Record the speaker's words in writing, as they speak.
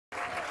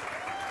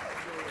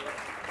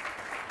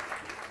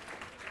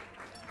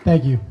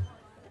Thank you.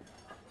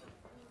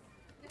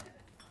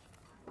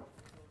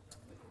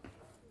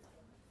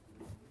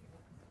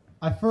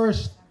 I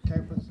first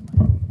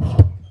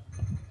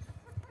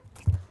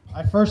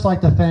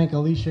like to thank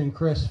Alicia and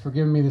Chris for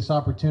giving me this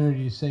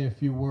opportunity to say a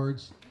few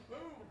words.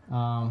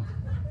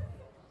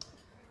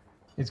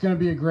 It's going to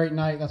be a great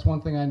night. That's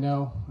one thing I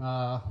know.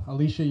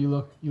 Alicia, you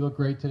look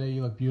great today.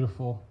 You look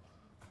beautiful.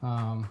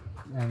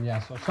 And yeah,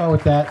 so I'll start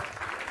with that.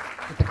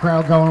 Get the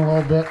crowd going a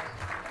little bit.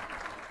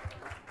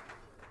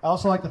 I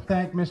also like to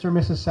thank Mr. and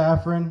Mrs.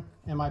 Safran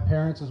and my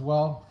parents as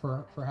well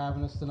for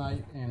having us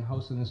tonight and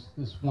hosting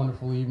this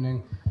wonderful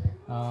evening.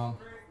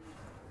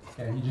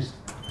 Okay, you just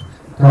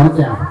calm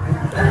down.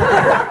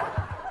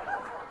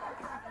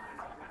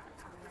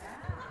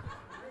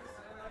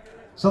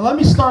 So let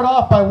me start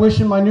off by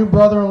wishing my new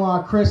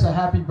brother-in-law, Chris, a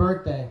happy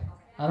birthday.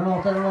 I don't know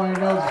if everyone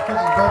knows it's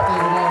Chris's birthday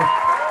today.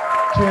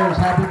 Cheers,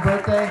 happy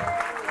birthday.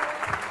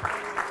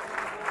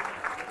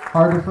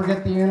 Hard to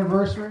forget the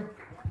anniversary.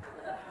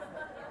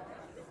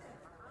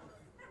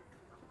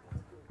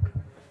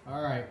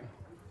 All right.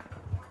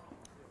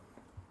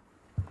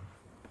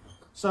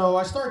 So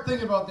I started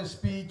thinking about this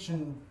speech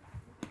and,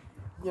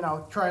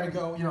 trying to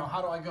go,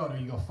 how do I go? Do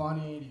you go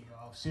funny? Do you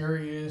go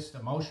serious,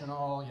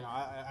 emotional?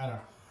 I don't know.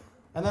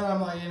 And then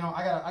I'm like,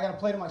 I gotta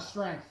play to my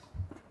strength.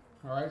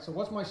 All right. So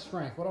what's my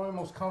strength? What am I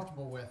most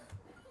comfortable with?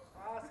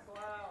 Class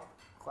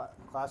clown.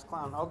 Class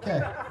clown.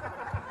 Okay.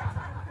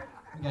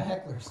 We got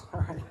hecklers. All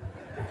right.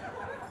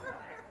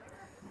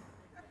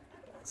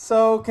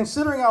 So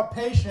considering how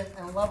patient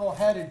and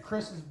level-headed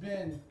Chris has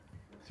been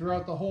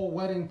throughout the whole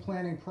wedding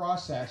planning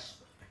process,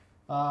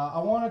 I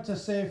wanted to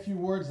say a few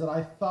words that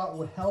I thought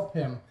would help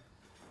him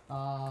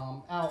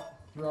out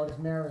throughout his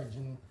marriage.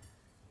 And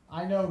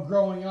I know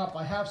growing up,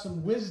 I have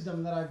some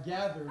wisdom that I've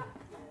gathered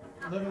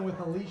living with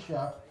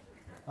Alicia,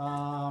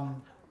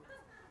 and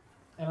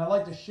I'd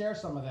like to share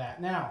some of that.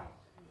 Now,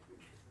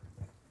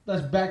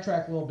 let's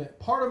backtrack a little bit.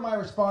 Part of my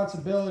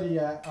responsibility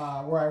at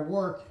where I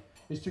work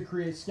is to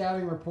create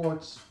scouting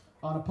reports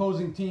on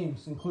opposing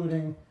teams,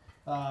 including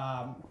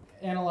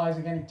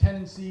analyzing any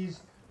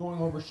tendencies,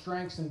 going over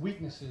strengths and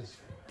weaknesses.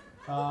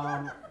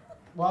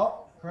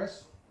 Well,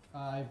 Chris,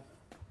 I've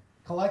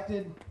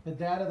collected the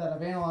data that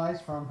I've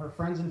analyzed from her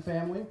friends and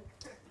family,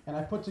 and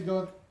I put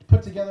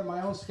together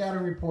my own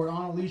scouting report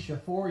on Alicia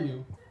for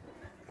you,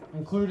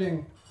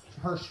 including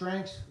her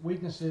strengths,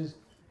 weaknesses,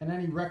 and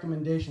any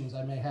recommendations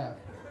I may have.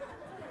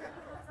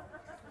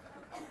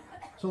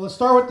 So let's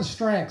start with the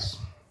strengths.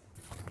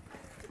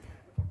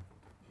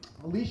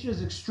 Alicia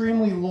is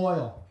extremely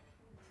loyal.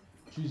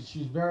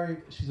 She's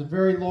a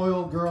very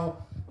loyal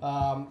girl.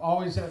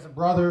 Always as a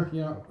brother,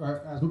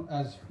 or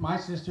as my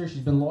sister, she's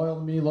been loyal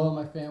to me, loyal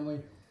to my family.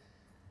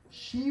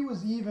 She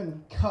was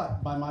even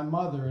cut by my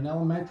mother in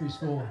elementary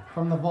school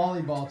from the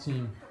volleyball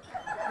team,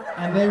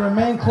 and they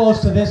remain close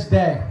to this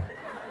day.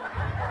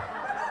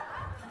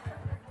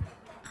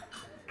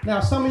 Now,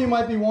 some of you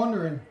might be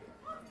wondering,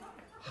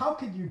 how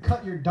could you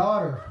cut your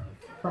daughter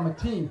from a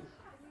team?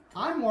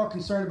 I'm more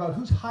concerned about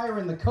who's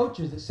hiring the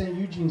coaches at St.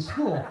 Eugene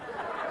School.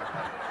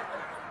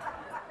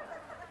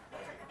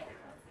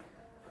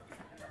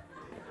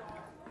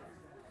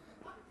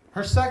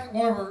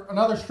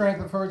 Another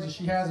strength of hers is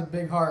she has a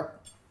big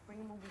heart.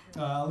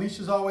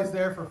 Alicia's always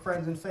there for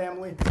friends and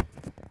family.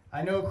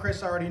 I know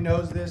Chris already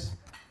knows this.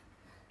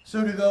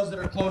 So do those that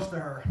are close to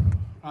her.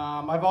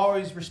 I've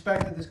always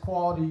respected this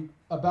quality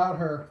about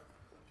her,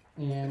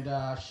 and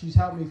she's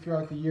helped me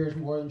throughout the years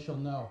more than she'll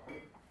know.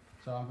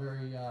 So I'm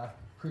very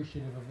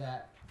appreciative of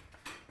that.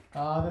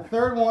 The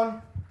third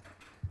one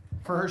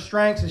for her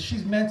strengths is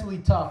she's mentally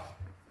tough.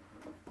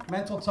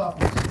 Mental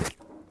toughness.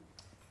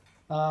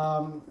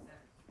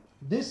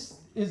 This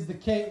is the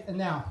case, and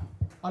now,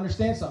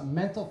 understand something.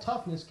 Mental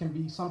toughness can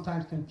be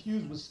sometimes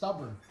confused with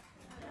stubborn.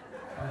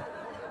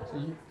 So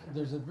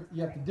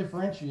you have to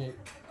differentiate.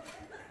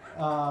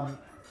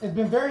 It's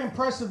been very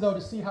impressive, though, to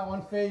see how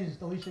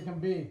unfazed Alicia can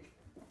be.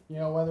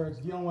 Whether it's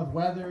dealing with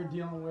weather,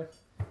 dealing with,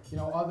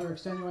 other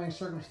extenuating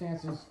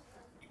circumstances.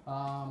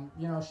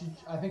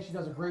 I think she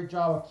does a great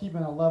job of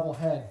keeping a level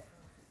head.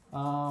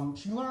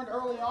 She learned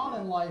early on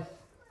in life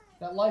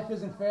that life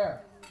isn't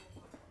fair.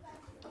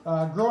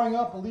 Growing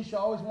up, Alicia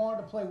always wanted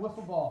to play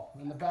wiffle ball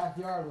in the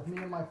backyard with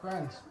me and my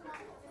friends.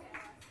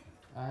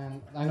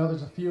 And I know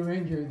there's a few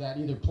in here that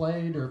either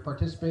played or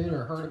participated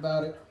or heard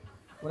about it,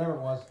 whatever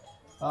it was.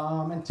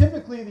 And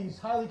typically, these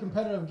highly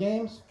competitive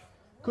games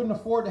couldn't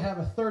afford to have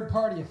a third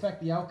party affect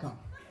the outcome.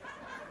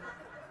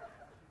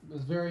 It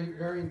was very,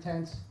 very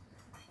intense.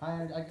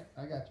 I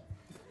got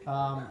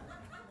you.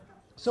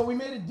 So we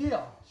made a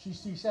deal. She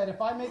said,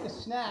 if I make a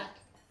snack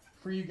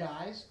for you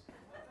guys,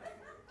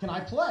 can I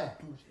play?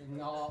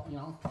 No,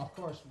 of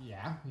course,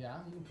 yeah, you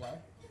can play.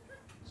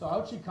 So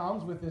out she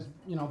comes with this,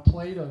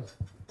 plate of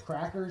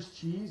crackers,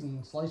 cheese,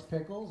 and sliced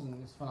pickles, and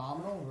it's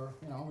phenomenal.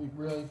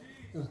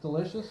 It was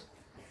delicious.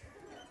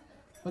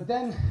 But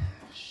then,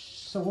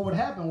 so what would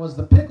happen was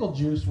the pickle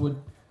juice would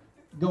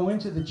go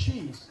into the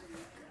cheese.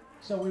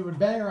 So we would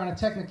bang her on a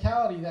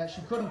technicality that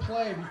she couldn't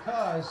play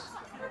because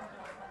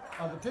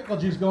of the pickle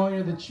juice going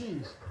into the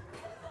cheese.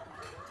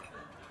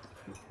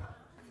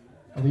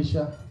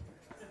 Alicia,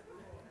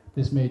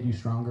 this made you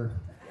stronger.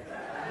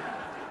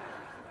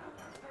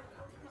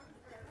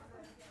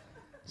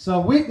 So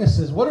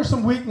weaknesses. What are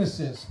some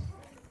weaknesses?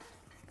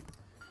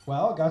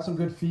 Well, I got some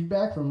good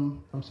feedback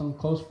from some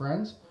close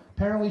friends.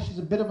 Apparently, she's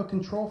a bit of a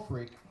control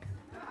freak.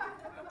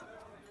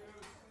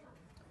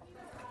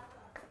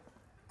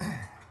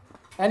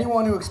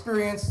 Anyone who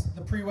experienced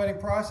the pre-wedding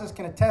process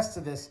can attest to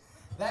this.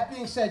 That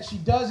being said, she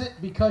does it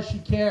because she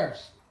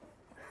cares.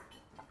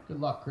 Good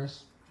luck,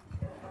 Chris.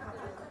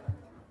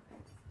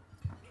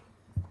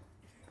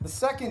 The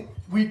second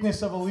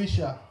weakness of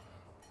Alicia,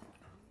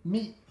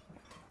 meat.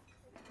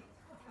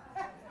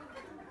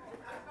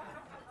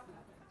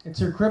 It's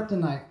her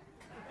kryptonite.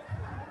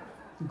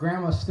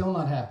 Grandma's still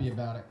not happy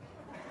about it.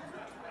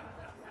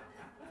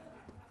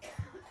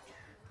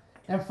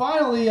 And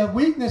finally, a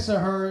weakness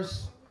of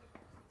hers,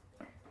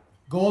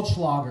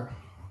 Goldschlager.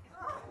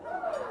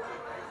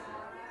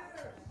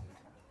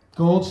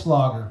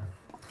 Goldschlager.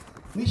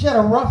 Alicia had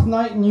a rough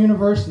night in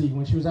university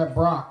when she was at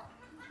Brock.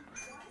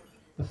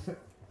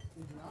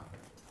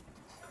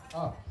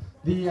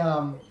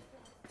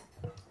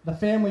 The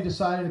family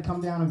decided to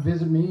come down and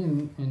visit me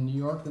in New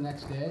York the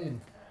next day,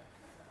 and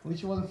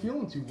Alicia wasn't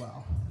feeling too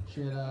well.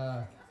 She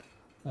had,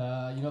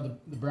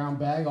 the brown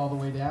bag all the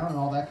way down and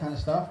all that kind of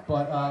stuff.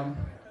 But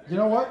you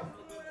know what?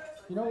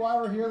 You know why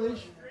we're here,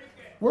 Alicia?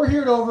 We're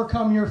here to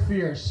overcome your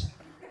fears.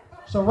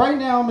 So right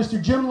now,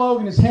 Mr. Jim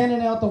Logan is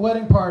handing out the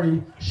wedding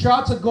party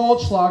shots of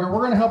Goldschlager. We're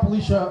going to help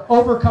Alicia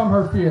overcome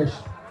her fears.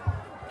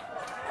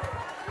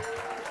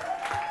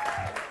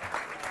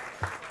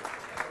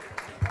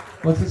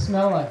 What's it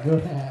smell like?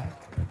 Good.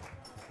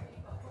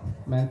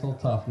 Mental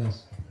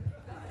toughness.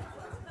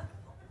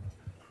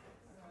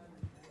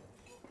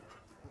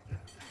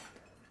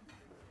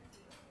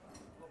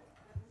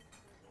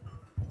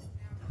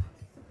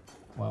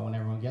 Well, when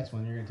everyone gets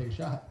one, you're going to take a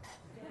shot.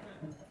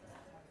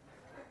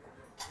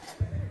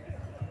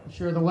 I'm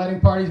sure the wedding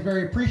party is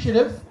very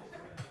appreciative.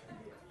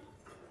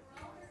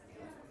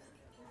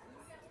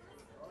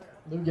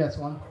 Lou gets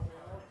one.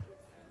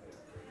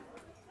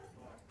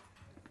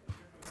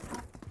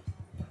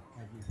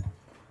 Thank you.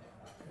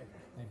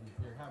 Thank you.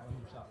 Here, have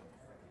one yourself.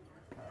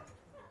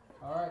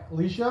 All right,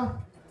 Alicia,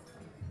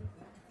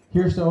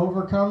 here's to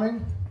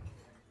overcoming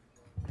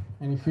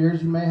any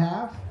fears you may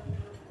have.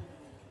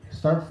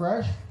 Start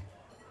fresh.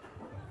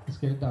 Let's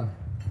get it done.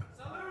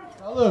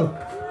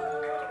 Salud.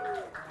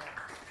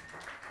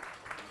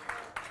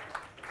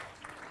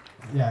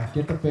 Yeah,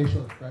 get the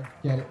facial, right?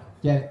 Get it.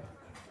 Get it.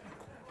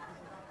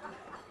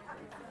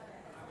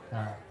 All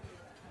right.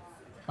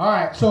 All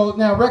right, so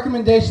now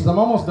recommendations. I'm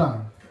almost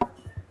done.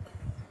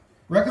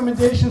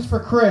 Recommendations for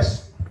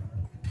Chris.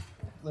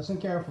 Listen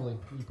carefully.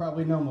 You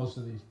probably know most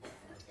of these.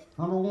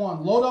 Number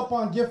one, load up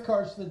on gift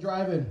cards to the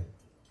drive-in.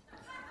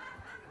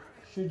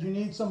 Should you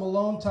need some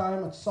alone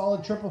time, a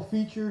solid triple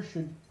feature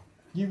should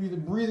give you the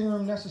breathing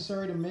room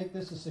necessary to make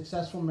this a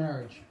successful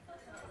marriage.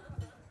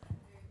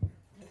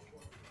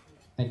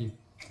 Thank you.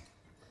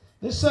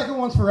 This second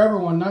one's for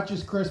everyone, not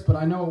just Chris, but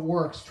I know it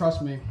works,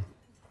 trust me.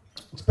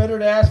 It's better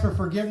to ask for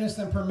forgiveness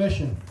than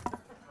permission.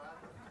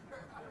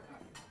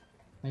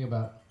 Think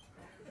about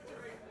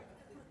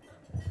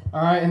it.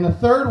 All right, and the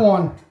third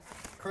one,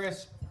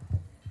 Chris,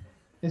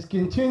 is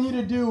continue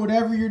to do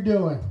whatever you're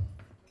doing.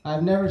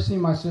 I've never seen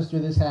my sister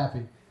this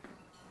happy.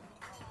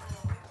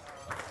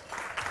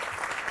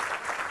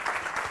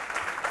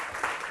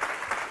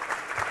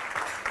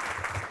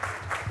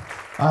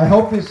 I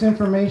hope this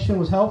information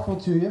was helpful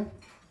to you.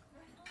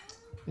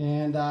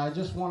 And I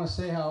just want to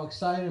say how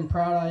excited and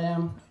proud I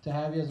am to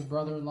have you as a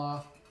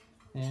brother-in-law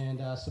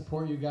and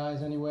support you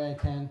guys any way I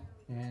can.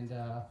 And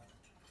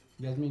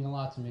you guys mean a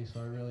lot to me, so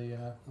I really,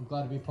 I'm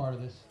glad to be a part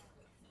of this.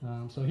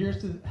 So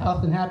here's to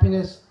health and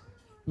happiness,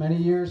 many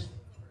years.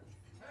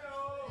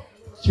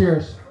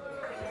 Cheers.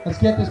 Let's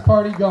get this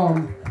party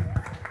going.